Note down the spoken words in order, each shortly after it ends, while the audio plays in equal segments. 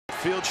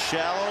field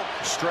shallow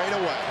straight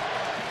away.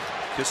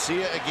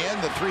 Casilla again,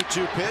 the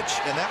 3-2 pitch,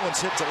 and that one's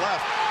hit to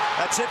left.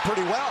 That's hit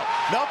pretty well.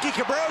 Melky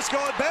Cabrera's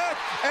going back,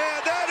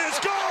 and that is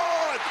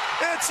gone!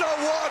 It's a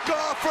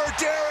walk-off for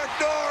Derek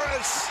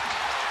Norris.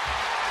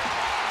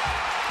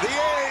 The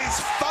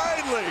A's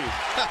finally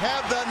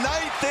have the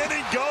 9th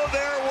inning go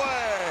their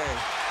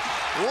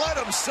way. Let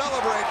them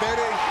celebrate,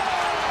 baby.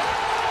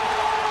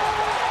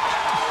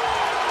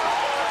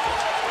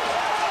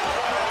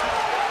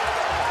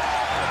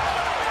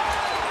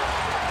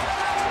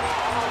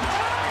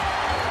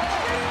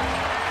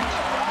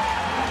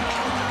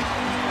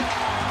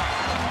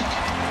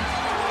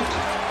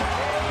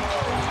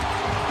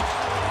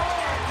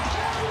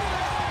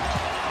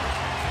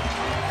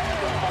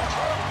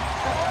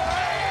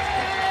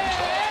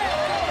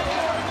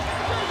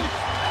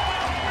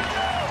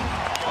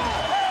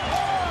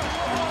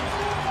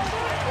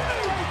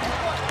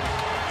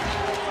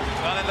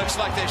 Looks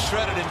like they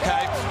shredded him,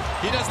 Kite.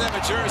 He doesn't have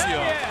a jersey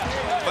on,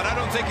 but I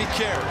don't think he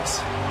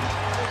cares.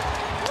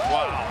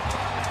 Wow.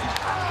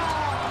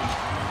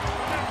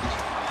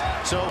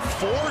 So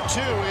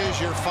 4-2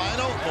 is your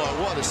final. Boy,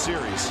 what a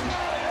series.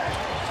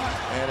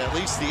 And at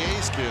least the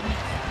A's can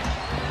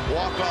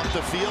walk off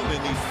the field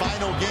in the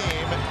final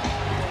game,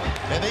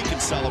 and they can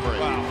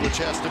celebrate, which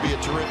has to be a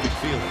terrific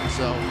feeling.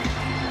 So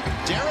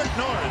Derek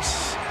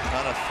Norris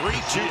on a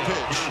 3-2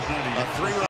 pitch, a 3-run